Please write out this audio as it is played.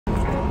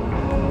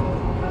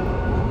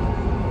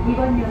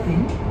이번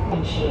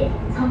역은是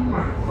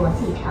청라国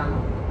际城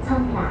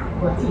청라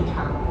国际城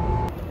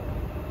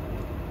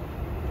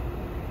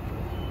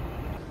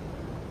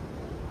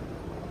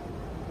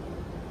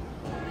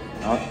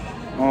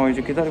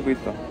이제 기다리고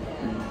있다.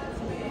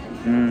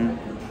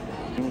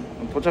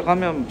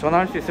 도착하면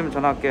전화할 수 있으면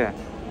전화할게.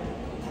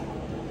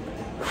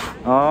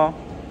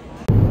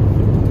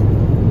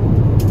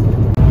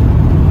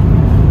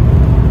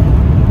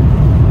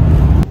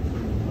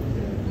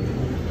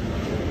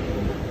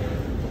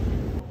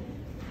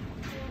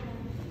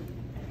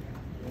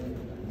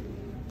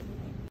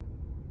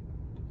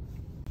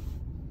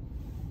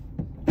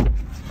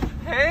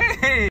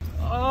 Hey!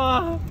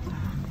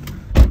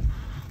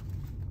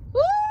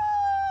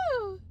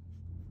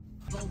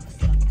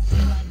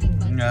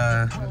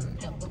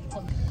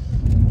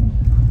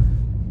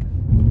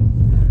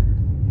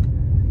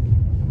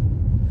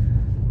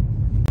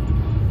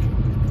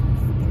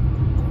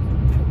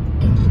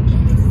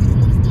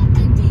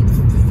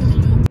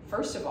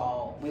 First of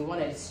all, we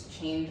want to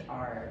change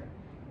our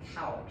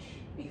couch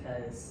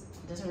because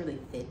it doesn't really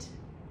fit.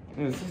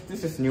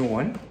 This is new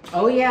one.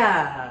 Oh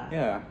yeah.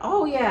 Yeah.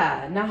 Oh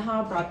yeah.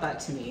 Naha brought that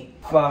to me.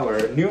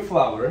 New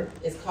flower.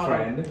 It's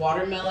called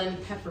watermelon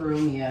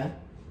peperonia.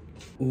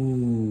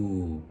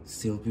 Ooh,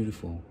 still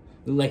beautiful.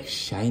 Like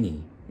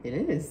shiny. It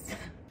is.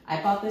 I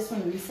bought this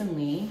one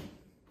recently.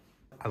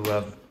 I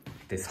love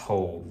these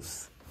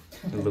holes.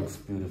 It looks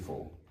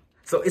beautiful.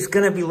 So it's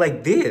gonna be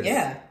like this.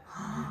 Yeah.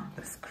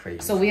 That's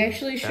crazy. So we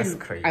actually should. That's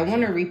crazy. I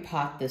want to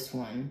repot this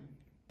one.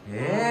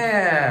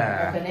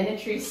 Yeah. The banana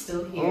tree's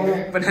still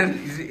here. Oh, but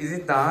is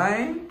it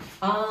dying?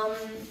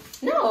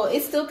 No,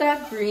 it's still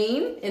got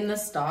green in the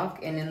stalk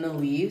and in the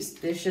leaves.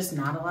 There's just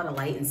not a lot of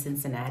light in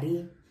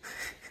Cincinnati.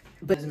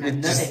 But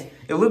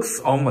it looks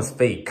almost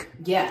fake.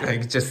 Yeah.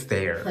 Like just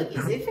there. Like,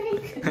 is it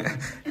fake?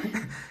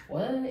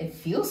 What? It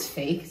feels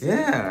fake.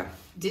 Yeah.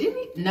 Did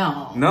it?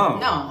 No. No.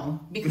 No.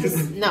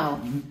 Because, no.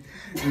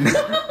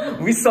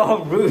 We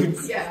saw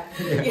roots. Yeah.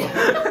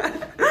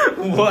 Yeah.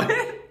 What?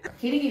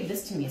 Katie gave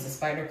this to me as a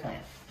spider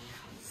plant.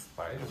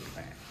 Spider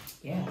plant?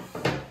 Yeah.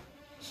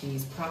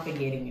 She's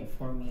propagating it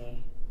for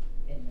me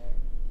in there.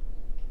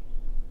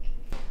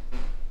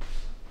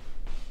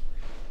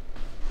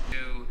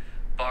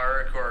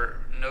 Bark or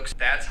nooks,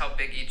 that's how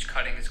big each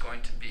cutting is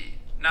going to be.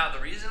 Now the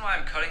reason why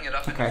I'm cutting it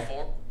up into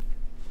four.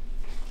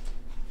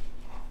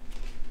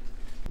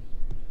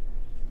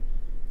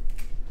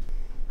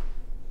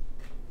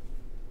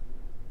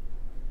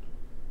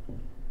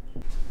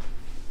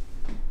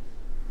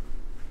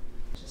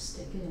 Just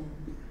stick it in.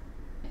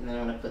 And then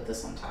I'm gonna put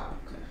this on top.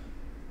 Okay.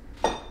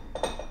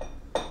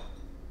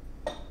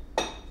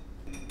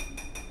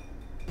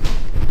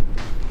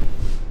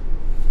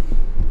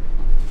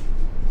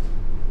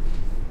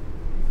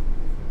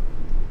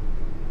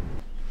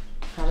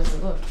 How does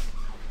it look?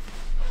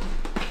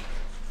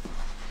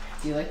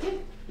 Do you like it?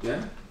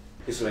 Yeah.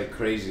 It's like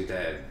crazy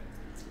that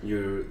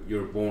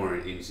you're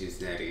born in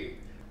Cincinnati.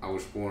 I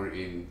was born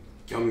in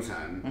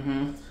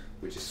Gyeongsan,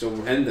 which is so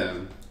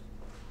random.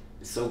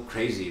 It's so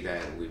crazy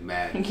that we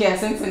met. Yeah,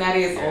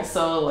 Cincinnati is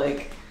also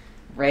like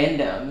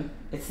random.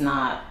 It's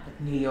not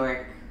like New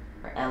York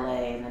or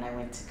LA and then I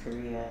went to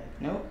Korea.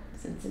 Nope,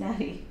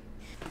 Cincinnati.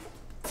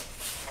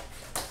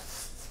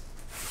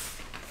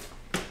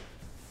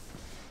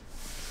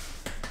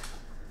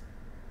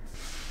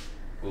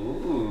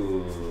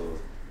 Ooh.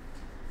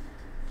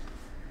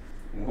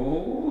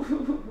 Ooh.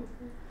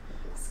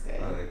 Looks good.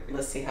 Like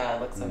Let's see how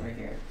it looks over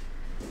here.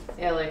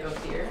 Yeah, like up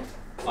here.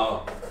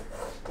 Oh.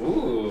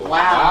 Ooh.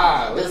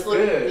 Wow. This looks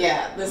good.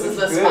 Yeah, this is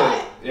Looks the good.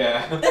 spot.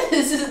 Yeah.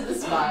 This is the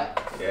spot.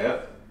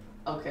 Yep.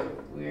 Okay,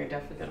 we're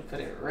definitely gonna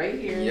put it right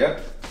here.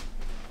 Yep.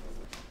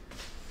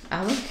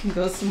 Alan can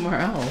go somewhere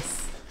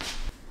else.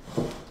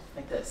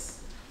 Like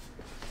this.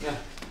 Yeah.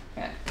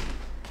 Yeah.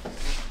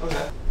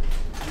 Okay.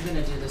 I'm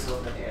gonna do this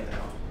over there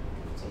though.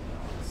 Taking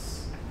all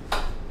this.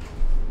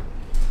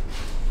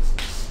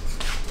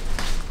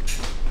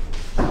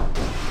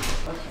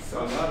 Okay.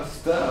 So a lot of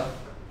stuff.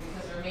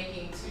 Because we're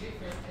making two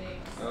different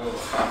things.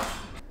 Oh.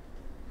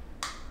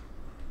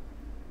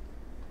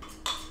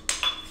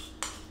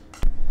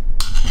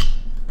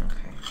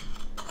 Okay.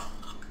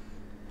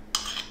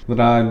 But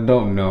I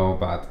don't know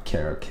about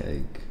carrot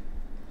cake.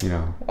 You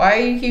know. Why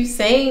do you keep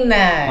saying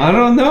that? I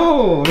don't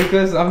know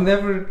because I've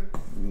never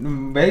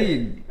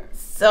made.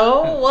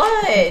 So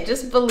what?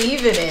 Just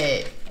believe in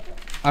it.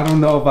 I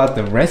don't know about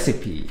the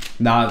recipe,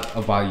 not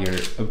about your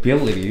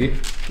ability.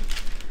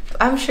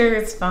 I'm sure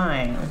it's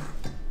fine.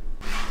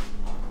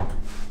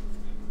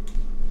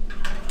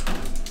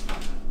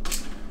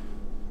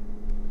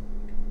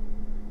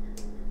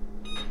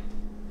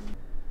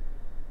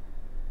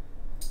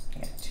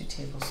 Yeah, 2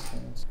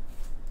 tablespoons.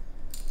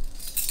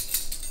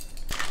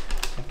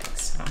 Like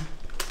so.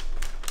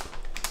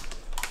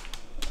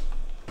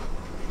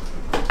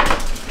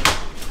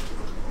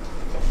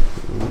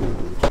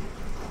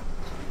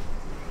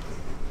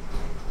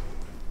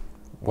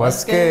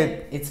 What's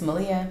good? It's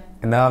Maleea.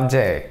 And I'm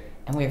Jae.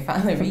 And we're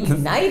finally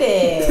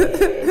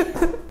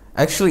reunited.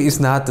 Actually, it's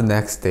not the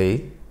next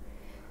day.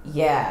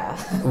 Yeah.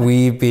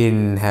 We've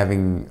been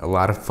having a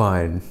lot of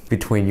fun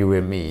between you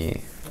and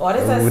me. Why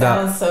does that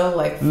sound so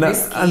like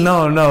frisky?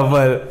 No,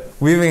 but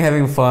we've been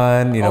having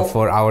fun,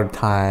 for our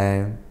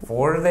time.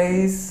 4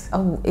 days?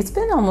 Oh, it's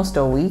been almost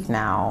a week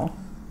now.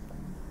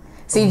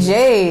 See,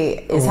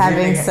 Jay is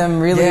having some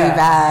really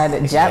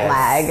bad jet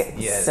lag,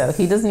 so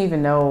he doesn't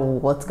even know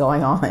what's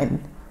going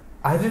on.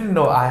 I didn't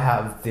know I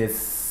have this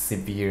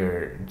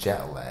severe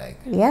jet lag.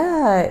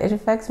 Yeah, it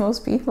affects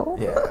most people.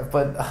 Yeah,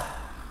 but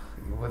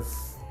it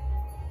was...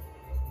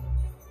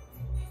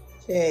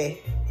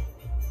 Jay.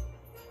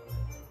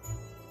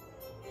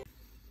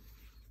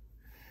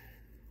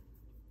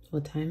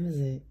 What time is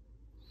it?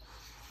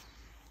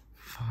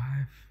 5.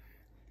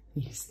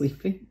 You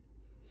sleeping?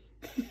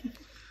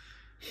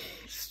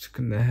 Just took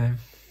a nap.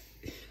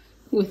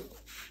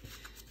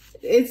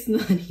 It's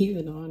not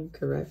even on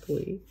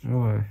correctly.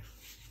 Why?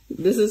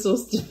 This is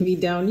supposed to be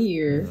down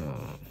here.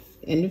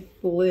 And it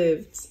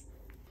flipped.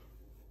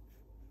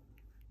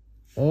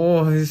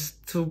 Oh, it's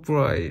too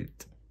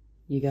bright.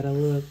 You gotta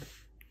look.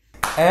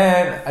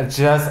 And I'm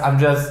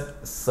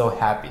just so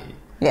happy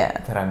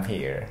that I'm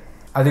here.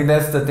 I think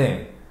that's the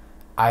thing.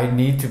 I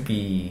need to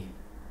be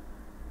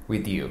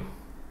with you.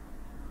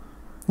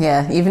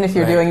 Yeah, even if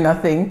you're doing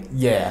nothing.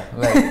 Yeah,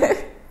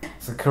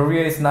 so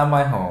Korea is not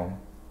my home.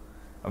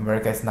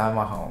 America is not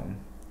my home.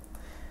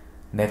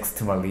 Next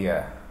to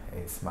Maleea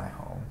is my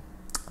home.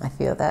 I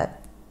feel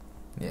that.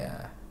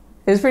 Yeah.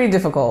 It was pretty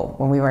difficult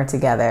when we weren't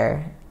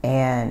together,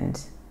 and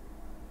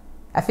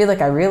I feel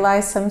like I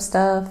realized some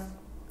stuff,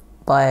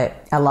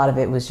 but a lot of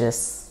it was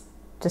just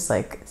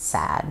like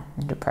sad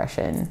and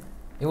depression.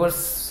 It was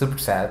super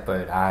sad,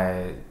 but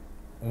I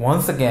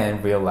once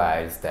again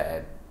realized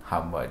that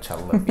how much I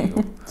love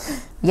you.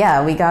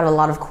 Yeah, we got a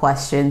lot of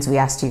questions. We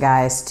asked you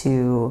guys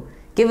to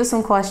give us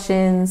some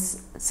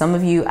questions. Some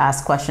of you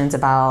asked questions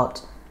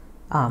about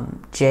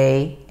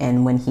Jay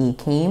and when he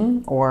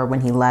came or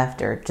when he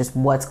left or just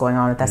what's going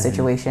on with that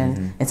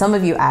situation. And some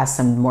of you asked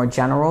some more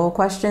general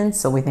questions.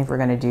 So we think we're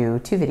going to do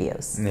 2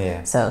 videos.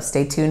 Yeah. So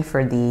stay tuned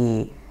for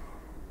the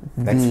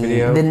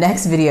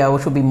next video,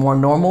 which will be more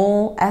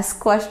normal-esque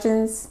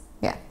questions.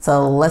 Yeah.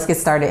 So let's get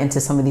started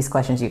into some of these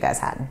questions you guys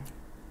had.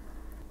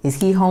 Is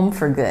he home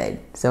for good?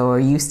 So are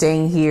you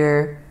staying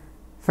here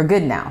for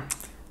good now?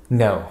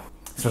 No.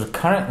 So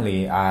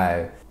currently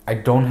I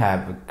don't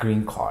have a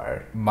green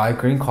card. My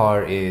green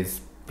card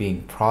is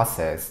being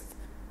processed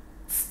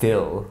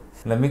still.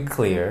 Let me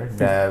clear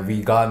that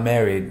we got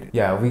married.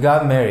 Yeah, we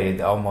got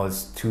married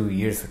almost 2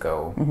 years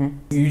ago.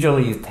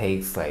 Usually it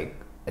takes like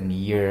a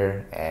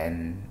year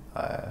and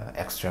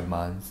extra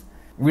months.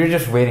 We're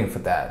just waiting for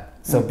that.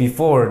 So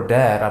before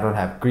that, I don't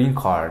have green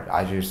card.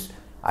 I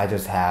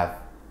just have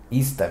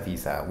ISTA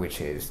visa,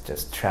 which is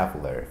just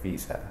traveler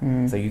visa.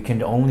 So you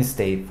can only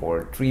stay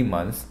for 3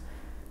 months.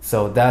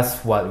 So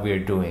that's what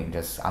we're doing.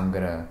 I'm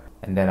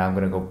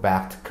gonna go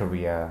back to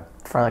Korea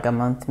for like a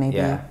month, maybe.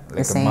 Yeah,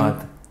 like a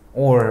month,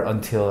 or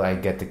until I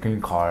get the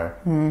green card,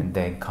 and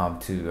then come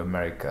to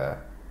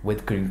America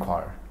with green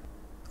card.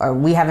 Or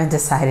we haven't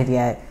decided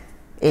yet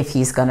if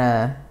he's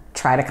gonna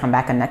try to come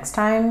back a next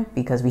time,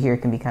 because we hear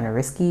it can be kind of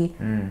risky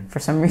for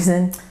some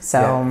reason.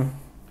 So,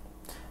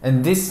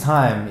 and this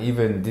time,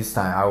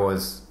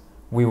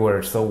 we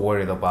were so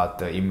worried about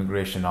the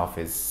immigration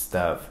office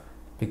stuff,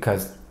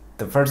 because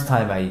the first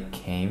time I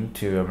came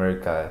to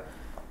America,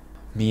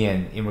 me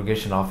and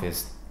immigration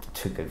office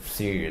took a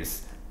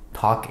serious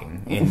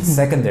talking in the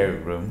secondary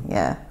room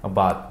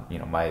about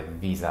my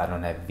visa. I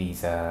don't have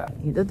visa.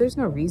 There's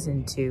no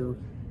reason to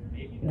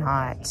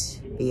not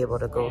be able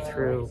to go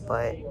through,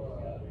 but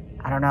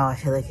I don't know, I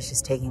feel like it's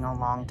just taking a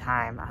long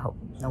time. I hope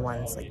no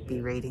one's like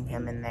berating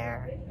him in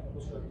there.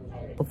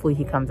 Hopefully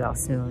he comes out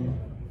soon.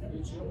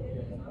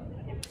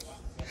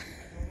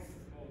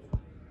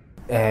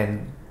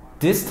 And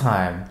this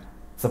time,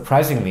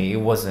 surprisingly,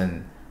 it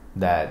wasn't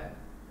that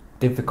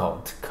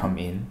difficult to come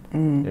in.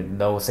 There's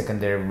no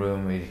secondary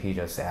room. He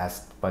just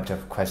asked a bunch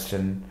of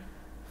questions,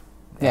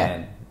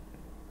 and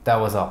that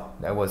was all.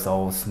 That was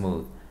all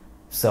smooth.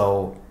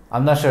 So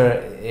I'm not sure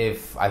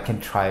if I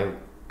can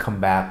come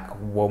back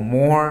one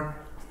more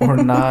or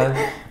not,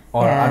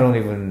 or I don't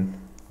even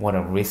want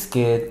to risk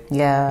it.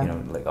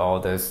 Like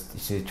all those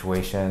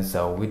situations.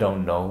 So we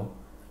don't know.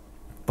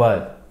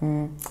 But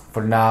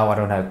for now, I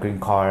don't have a green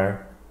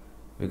card.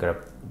 We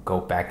gotta go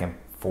back and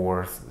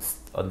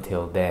forth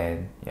until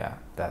then. Yeah,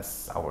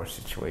 that's our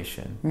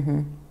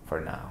situation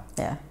for now.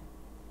 Yeah.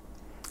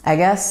 I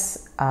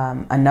guess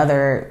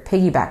another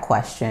piggyback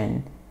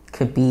question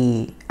could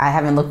be, I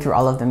haven't looked through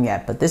all of them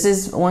yet, but this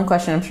is one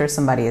question I'm sure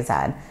somebody has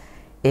had,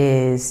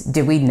 is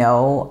did we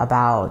know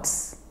about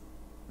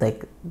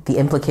like the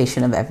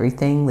implication of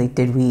everything? Like,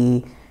 did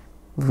we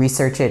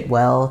research it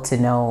well to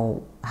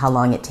know how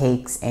long it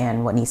takes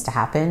and what needs to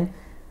happen?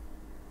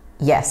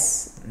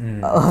 Yes,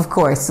 of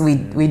course.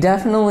 We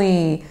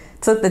definitely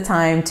took the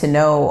time to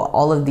know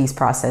all of these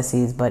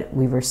processes, but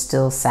we were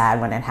still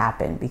sad when it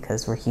happened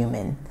because we're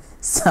human.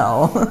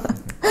 So,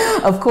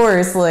 of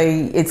course,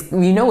 like, it's,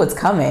 you know what's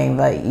coming,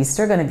 but you're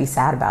still going to be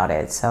sad about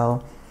it.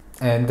 So,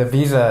 And the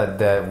visa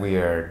that we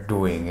are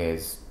doing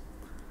is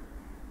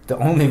the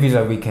only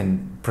visa we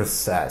can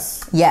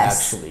process.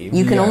 Yes. Actually,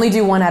 You can only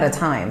do one at a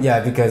time. Yeah,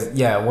 because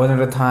one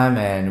at a time,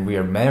 and we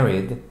are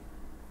married,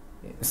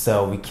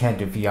 so we can't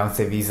do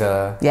fiance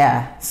visa.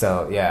 Yeah.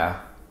 So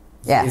yeah,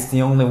 Yeah. it's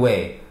the only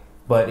way,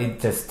 but it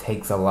just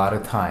takes a lot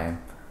of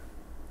time.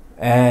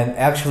 And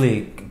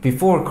actually,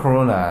 before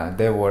Corona,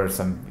 there were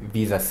some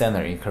visa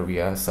center in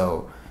Korea,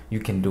 so you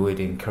can do it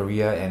in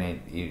Korea,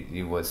 and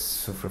it was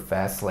super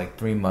fast, like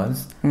 3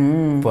 months.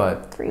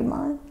 But 3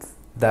 months.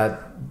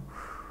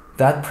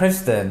 that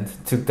president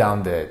took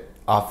down the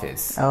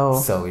office. Oh.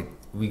 So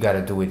we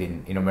gotta do it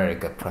in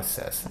America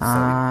process.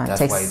 So It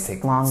takes why it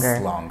takes longer.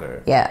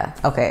 longer. Yeah.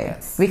 Okay.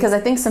 Yes. Because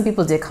I think some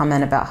people did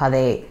comment about how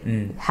they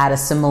had a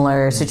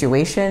similar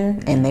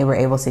situation and they were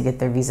able to get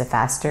their visa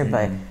faster,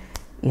 but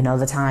you know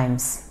the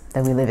times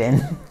that we live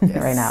in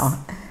right now.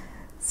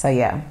 So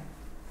yeah.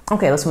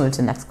 Okay, let's move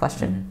to the next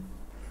question.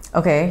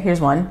 Okay,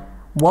 here's one.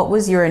 What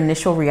was your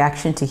initial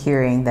reaction to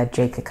hearing that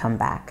Jae could come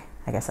back?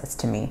 I guess that's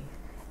to me,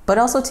 but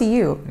also to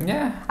you.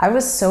 Yeah. I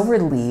was so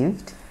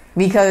relieved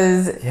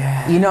because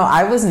you know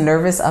I was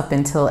nervous up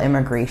until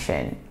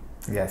immigration.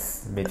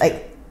 Yes. Me too. Like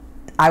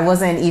I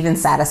wasn't even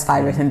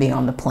satisfied with him being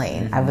on the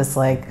plane. I was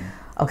like,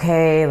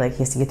 okay, like he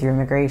has to get through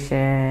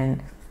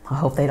immigration. I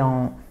hope they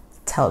don't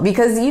tell,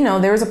 because you know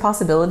there was a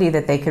possibility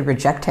that they could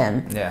reject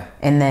him. Yeah.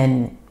 And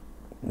then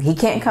he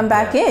can't come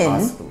back in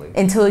possibly.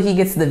 until he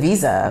gets the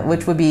visa,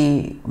 which would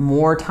be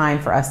more time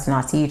for us to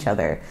not see each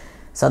other.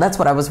 So that's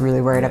what I was really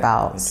worried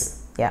about. me too.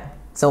 Yeah.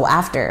 So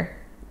after,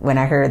 when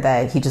I heard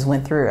that he just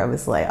went through, I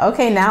was like,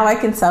 okay, now I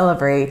can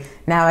celebrate.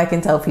 Now I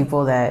can tell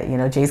people that, you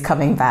know, Jae's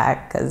coming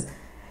back. Because,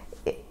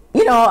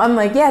 you know, I'm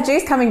like, yeah,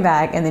 Jae's coming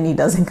back. And then he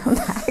doesn't come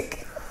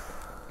back.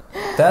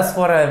 That's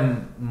what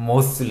I'm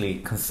mostly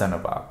concerned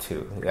about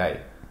too.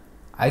 Like,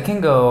 I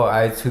can go.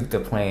 I took the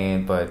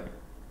plane, but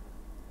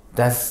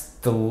that's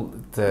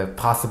the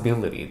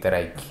possibility that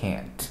I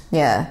can't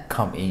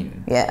come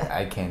in. Yeah.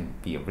 I can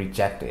be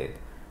rejected.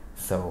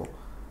 So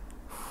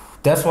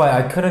that's why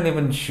I couldn't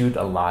even shoot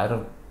a lot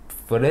of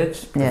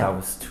footage because I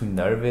was too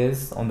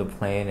nervous on the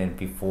plane and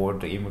before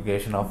the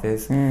immigration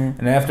office.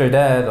 And after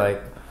that,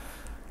 like,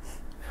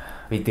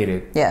 we did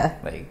it. Yeah.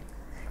 Like,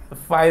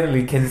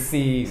 finally can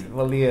see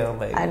Maleea.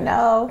 Like, I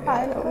know,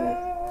 finally.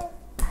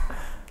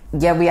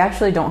 Yeah, we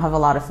actually don't have a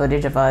lot of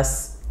footage of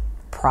us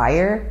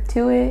prior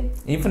to it.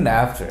 Even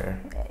after.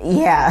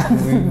 Yeah.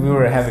 we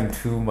were having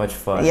too much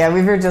fun. Yeah,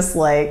 we were just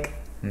like,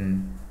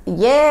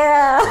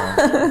 yeah.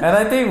 And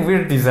I think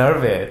we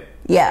deserve it.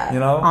 Yeah. You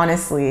know?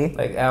 Honestly.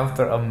 Like,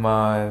 after a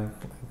month,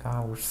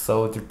 God, we're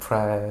so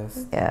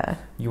depressed. Yeah.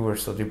 You were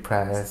so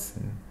depressed.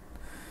 And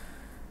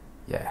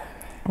yeah.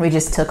 We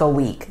just took a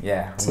week.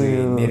 Yeah, to...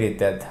 we needed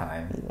that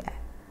time. Yeah.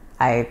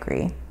 I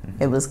agree.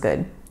 It was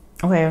good.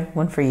 Okay,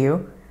 one for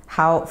you.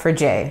 For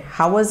Jae,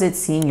 how was it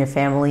seeing your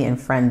family and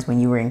friends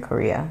when you were in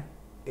Korea?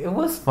 It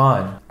was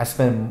fun. I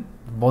spent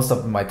most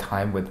of my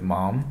time with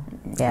mom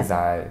because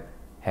I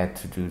had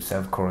to do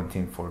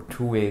self-quarantine for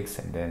 2 weeks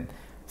and then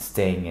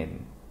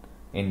staying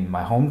in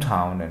my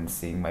hometown and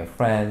seeing my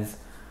friends.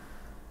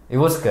 It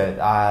was good.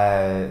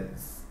 I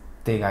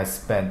think I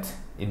spent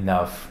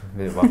enough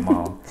with my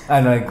mom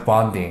and like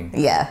bonding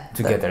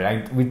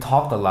together. We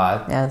talked a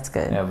lot. Yeah, that's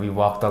good. Yeah, we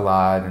walked a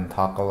lot and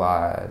talked a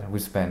lot.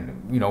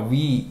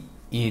 We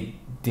eat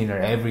dinner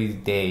every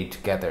day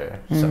together.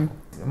 So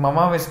my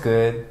mom is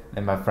good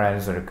and my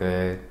friends are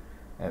good.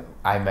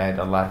 I met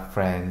a lot of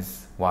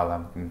friends while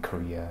I'm in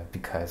Korea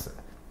because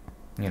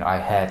I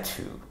had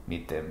to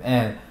meet them.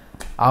 And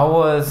I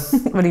was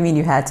What do you mean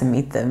you had to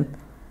meet them?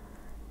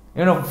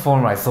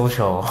 for my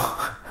social.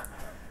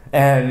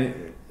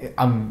 And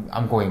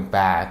I'm going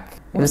back.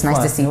 It was nice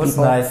to see people. It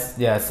was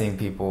nice, seeing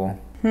people.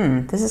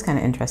 This is kind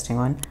of interesting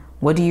one.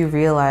 What do you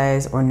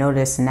realize or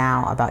notice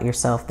now about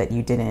yourself that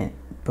you didn't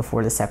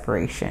before the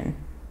separation?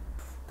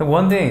 The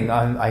one thing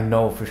I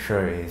know for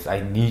sure is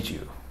I need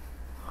you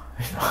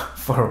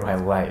for my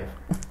life.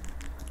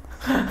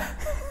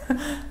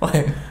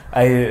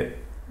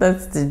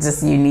 That's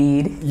just you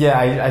need. Yeah,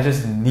 I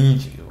just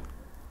need you.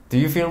 Do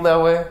you feel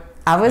that way?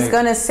 I was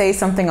gonna say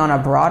something on a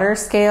broader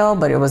scale,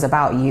 but it was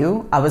about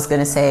you. I was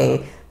gonna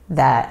say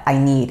that I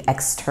need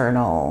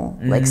external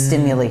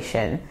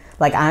stimulation.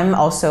 Like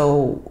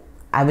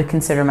I would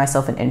consider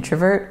myself an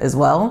introvert as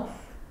well,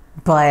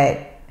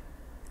 but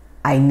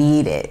I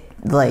need it.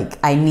 Like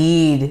I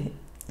need.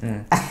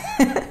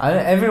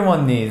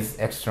 Everyone needs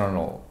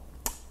external.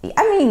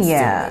 I mean,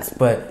 yeah, stimulus,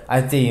 but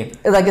I think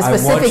like a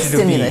specific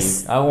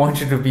stimulus. I want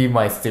you to be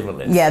my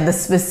stimulus. Yeah, the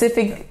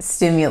specific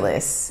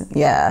stimulus.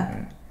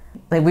 Yeah,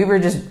 like we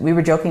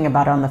were joking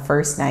about it on the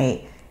first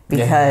night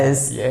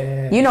because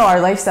our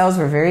lifestyles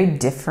were very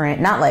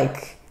different. Not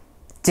like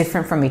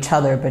different from each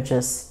other, but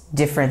just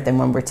different than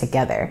when we're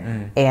together.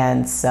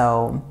 And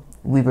so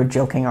we were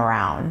joking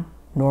around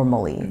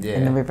normally, and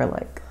then we were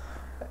like,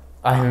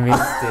 I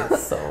missed it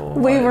so much.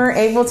 We weren't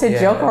able to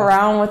joke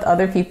around with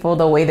other people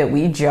the way that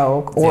we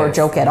joke or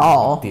joke at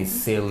all. Be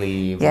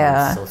silly. We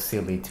were so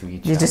silly to each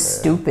other. You're just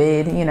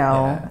stupid,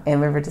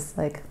 and we were just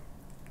like,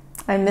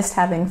 I missed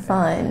having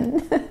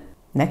fun.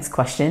 Next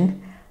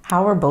question.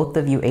 How were both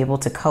of you able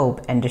to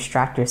cope and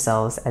distract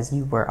yourselves as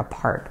you were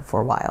apart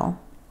for a while?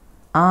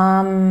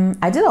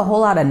 I did a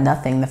whole lot of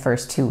nothing the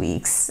first 2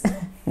 weeks.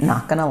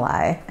 Not gonna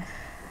lie.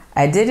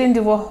 I didn't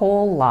do a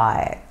whole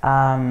lot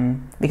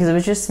because it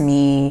was just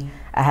me.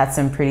 I had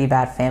some pretty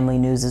bad family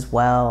news as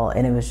well,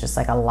 and it was just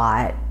like a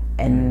lot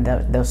in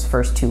those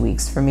first 2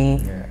 weeks for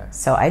me. Yeah.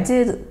 So I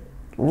did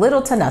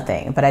little to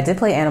nothing, but I did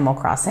play Animal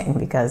Crossing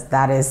because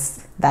that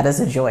is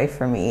a joy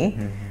for me.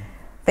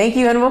 Thank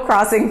you, Animal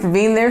Crossing, for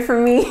being there for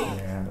me.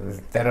 Yeah, it was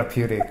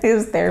therapeutic. It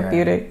was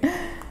therapeutic. Yeah.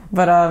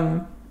 But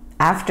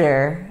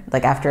after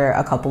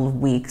a couple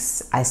of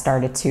weeks, I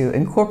started to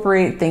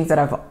incorporate things that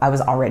I was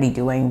already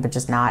doing, but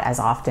just not as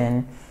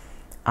often.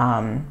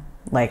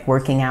 Like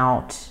working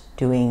out,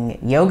 doing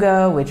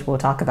yoga, which we'll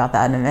talk about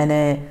that in a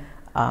minute.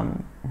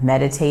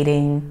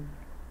 Meditating,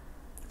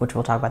 which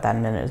we'll talk about that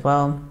in a minute as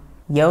well.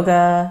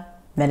 Yoga,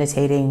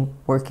 meditating,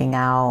 working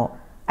out.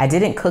 I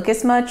didn't cook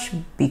as much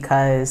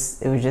because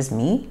it was just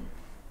me.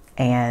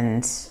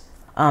 And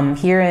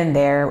here and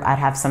there, I'd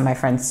have some of my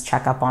friends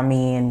check up on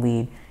me and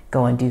we'd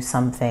go and do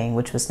something,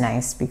 which was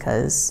nice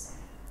because,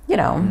 you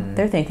know,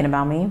 they're thinking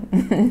about me.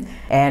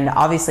 And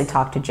obviously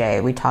talk to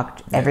Jay. We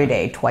talked every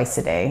day, twice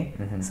a day.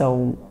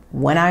 So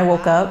when I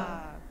woke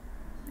up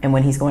and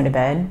when he's going to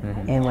bed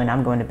and when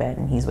I'm going to bed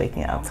and he's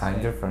waking up.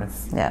 Time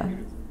difference. Yeah.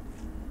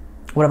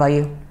 What about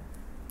you?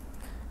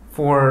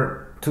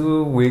 For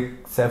 2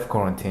 week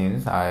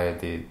self-quarantines, I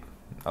did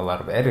a lot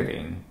of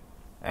editing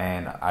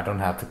and I don't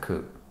have to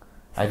cook.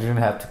 I didn't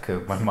have to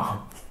cook. My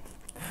mom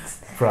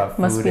brought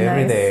food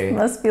every day.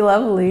 Must be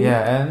lovely.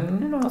 Yeah,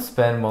 and you know,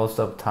 spend most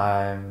of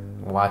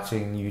time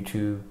watching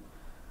YouTube,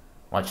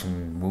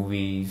 watching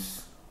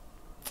movies,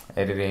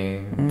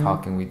 editing,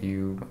 talking with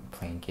you,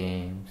 playing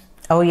games.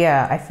 Oh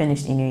yeah, I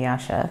finished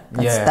Inuyasha.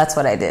 That's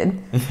what I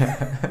did.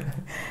 Yeah.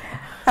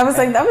 I was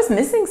like, I was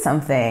missing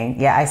something.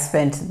 Yeah, I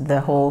spent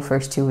the whole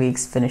first 2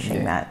 weeks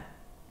finishing that.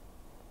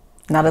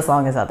 Not as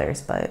long as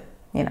others, but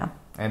you know.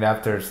 And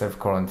after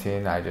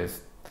self-quarantine, I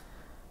just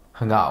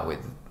hung out with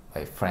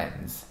my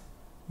friends.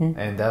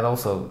 And that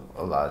also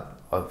a lot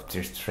of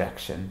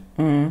distraction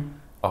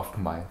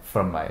from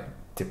my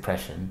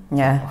depression.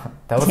 Yeah.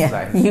 That was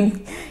nice.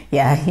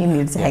 You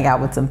needed to hang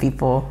out with some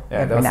people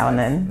every now and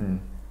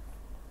then.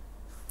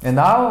 And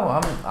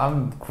now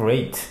I'm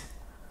great.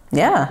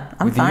 Yeah,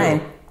 I'm fine.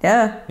 You.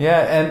 Yeah.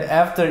 Yeah,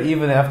 and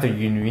even after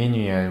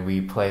Union,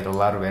 we played a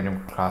lot of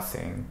Animal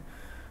Crossing,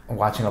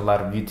 watching a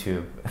lot of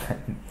YouTube.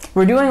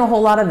 We're doing a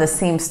whole lot of the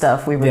same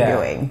stuff we were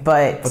doing,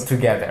 but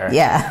together.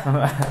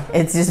 Yeah.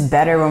 It's just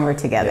better when we're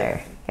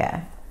together.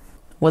 Yeah.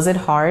 Was it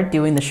hard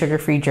doing the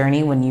sugar-free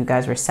journey when you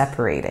guys were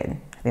separated?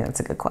 I think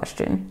that's a good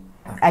question.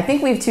 I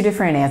think we have two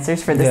different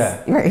answers for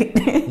this, right?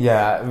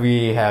 Yeah,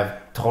 we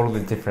have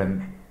totally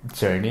different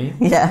journey.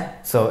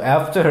 Yeah. So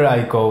after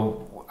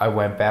I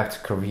went back to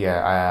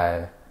Korea,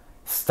 I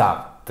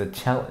stopped the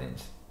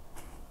challenge.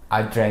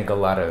 I drank a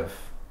lot of,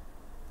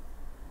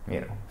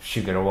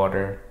 sugar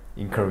water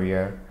in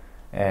Korea,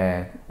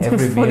 and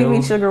every meal. What do you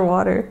mean sugar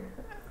water?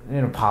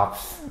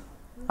 Pops.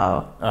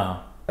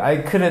 Oh. I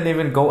couldn't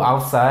even go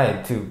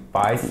outside to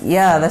buy.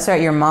 Yeah, that's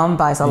right. Your mom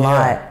buys a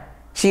lot.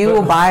 She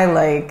will buy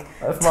like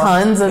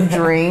tons of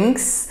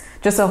drinks,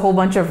 just a whole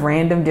bunch of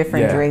random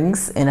different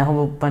drinks and a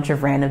whole bunch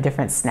of random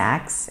different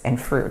snacks and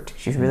fruit.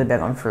 She's really big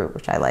on fruit,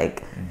 which I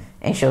like.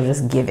 And she'll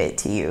just give it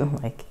to you.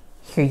 Like,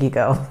 here you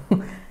go.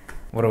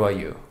 What about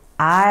you?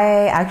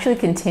 I actually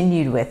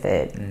continued with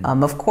it.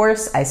 Of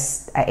course, I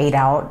ate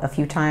out a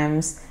few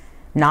times.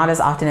 Not as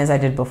often as I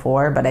did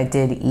before, but I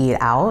did eat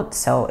out.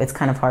 So it's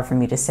kind of hard for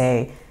me to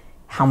say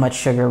how much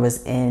sugar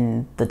was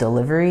in the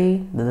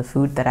delivery, the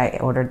food that I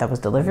ordered that was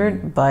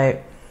delivered.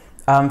 But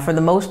for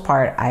the most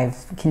part,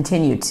 I've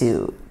continued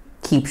to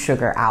keep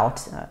sugar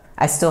out.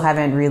 I still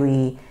haven't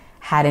really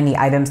had any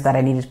items that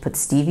I needed to put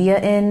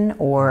stevia in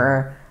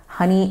or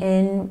honey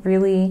in,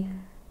 really.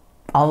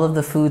 All of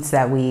the foods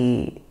that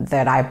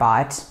I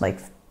bought, like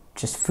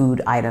just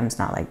food items,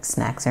 not like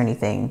snacks or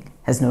anything,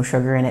 has no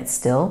sugar in it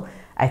still.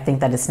 I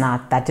think that it's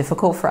not that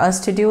difficult for us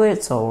to do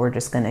it, so we're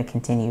just going to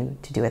continue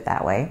to do it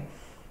that way.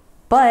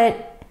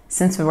 But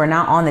since we're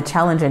not on the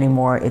challenge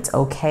anymore, it's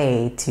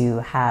okay to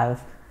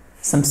have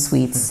some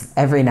sweets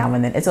every now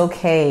and then. It's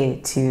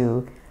okay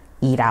to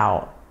eat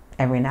out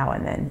every now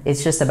and then.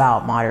 It's just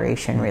about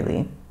moderation,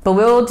 really. But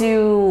we'll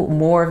do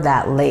more of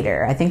that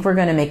later. I think we're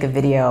going to make a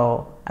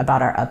video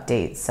about our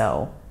updates,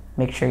 so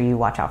make sure you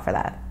watch out for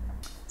that.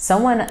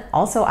 Someone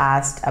also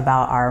asked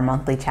about our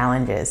monthly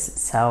challenges.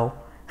 So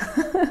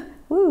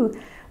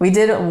we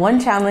did one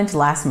challenge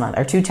last month,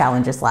 or two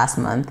challenges last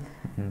month,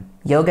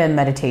 yoga and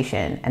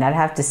meditation. And I'd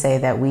have to say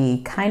that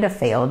we kind of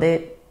failed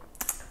it.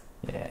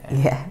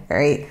 Yeah,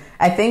 right.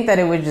 I think that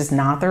it was just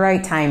not the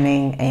right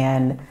timing,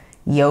 and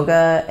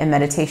yoga and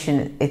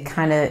meditation, it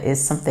kind of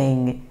is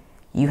something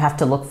you have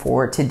to look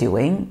forward to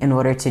doing in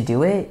order to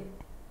do it,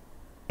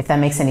 if that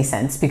makes any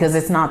sense, because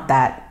it's not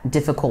that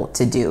difficult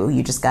to do.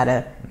 You just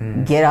gotta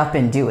get up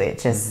and do it.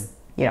 Just,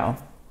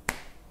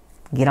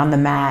 get on the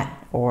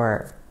mat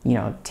or you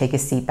know, take a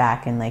seat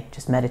back and like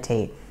just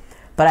meditate.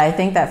 But I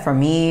think that for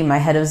me, my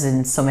head was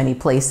in so many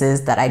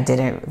places that I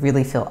didn't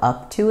really feel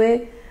up to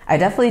it. I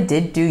definitely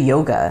did do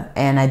yoga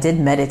and I did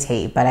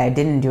meditate, but I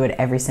didn't do it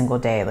every single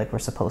day like we're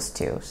supposed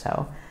to.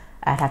 So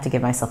I'd have to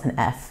give myself an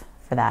F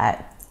for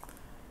that.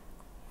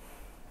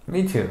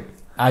 Me too.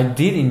 I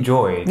did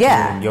enjoy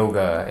doing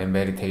yoga and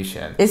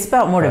meditation. It's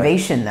about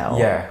motivation though.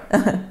 Yeah.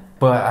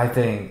 But I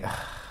think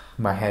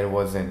my head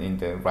wasn't in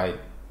the right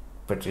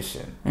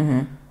position.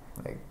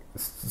 Like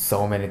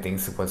so many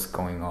things was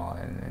going on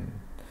and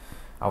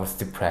I was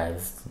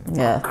depressed.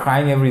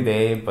 Crying every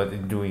day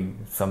but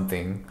doing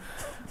something.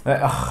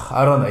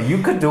 I don't know.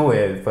 You could do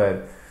it,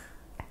 but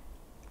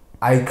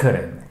I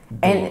couldn't.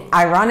 And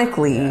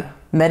ironically,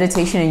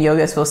 meditation and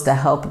yoga is supposed to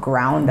help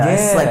ground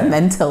us, like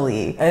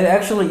mentally. And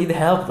actually, it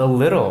helped a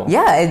little.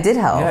 Yeah, it did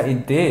help. Yeah,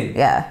 it did.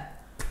 Yeah.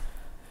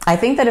 I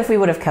think that if we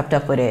would have kept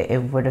up with it, it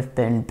would have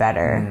been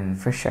better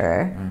for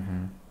sure.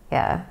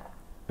 Yeah.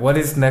 What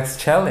is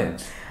next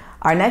challenge?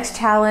 Our next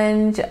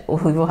challenge,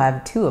 we will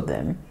have 2 of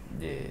them.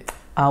 Yeah.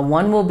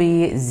 One will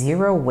be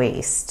zero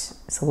waste.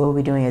 So we'll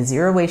be doing a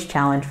zero waste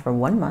challenge for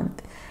 1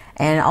 month.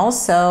 And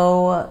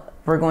also,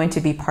 we're going to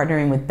be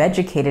partnering with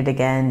Beducated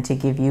again to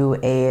give you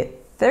a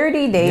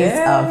 30 days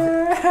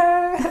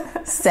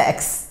of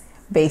sex,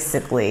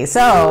 basically.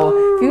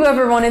 So if you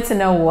ever wanted to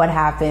know what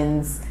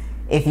happens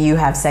if you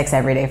have sex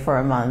every day for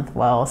a month,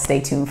 well,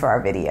 stay tuned for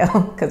our video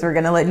because we're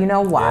going to let you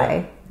know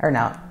why or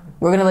not.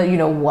 We're going to let you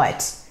know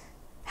what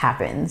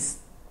happens.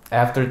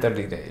 After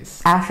 30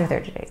 days. After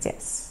 30 days,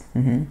 yes.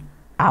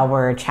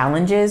 Our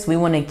challenges, we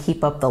want to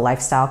keep up the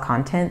lifestyle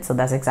content. So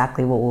that's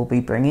exactly what we'll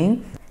be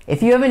bringing.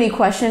 If you have any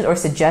questions or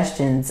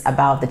suggestions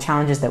about the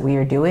challenges that we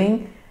are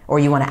doing, or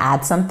you want to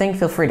add something,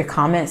 feel free to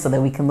comment so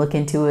that we can look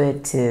into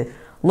it to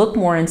look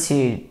more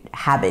into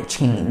habit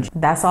change.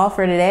 That's all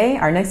for today.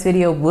 Our next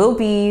video will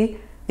be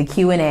the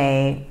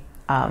Q&A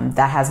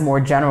that has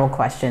more general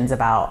questions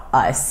about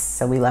us.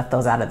 So we left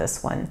those out of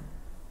this one.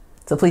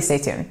 So please stay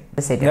tuned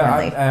to say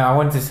differently. I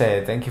want to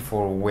say thank you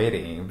for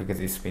waiting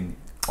because it's been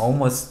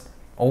almost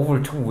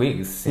over 2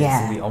 weeks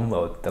since we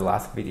uploaded the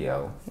last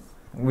video.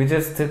 We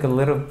just took a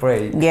little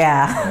break.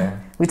 Yeah.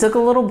 We took a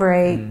little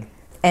break.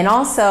 And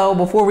also,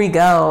 before we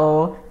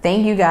go,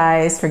 thank you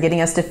guys for getting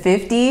us to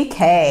 50K.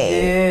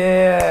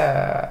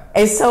 Yeah.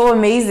 It's so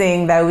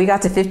amazing that we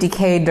got to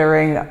 50K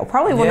during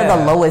probably one of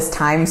the lowest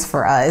times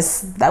for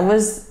us. That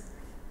was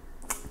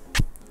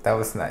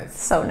nice.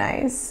 So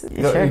nice.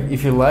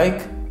 If you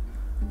like,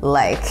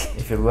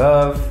 if you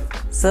love,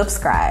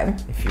 subscribe.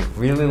 If you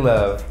really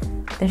love,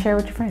 then share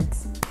with your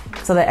friends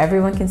so that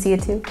everyone can see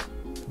it too.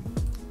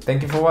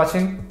 Thank you for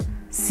watching.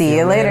 See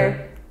you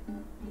later.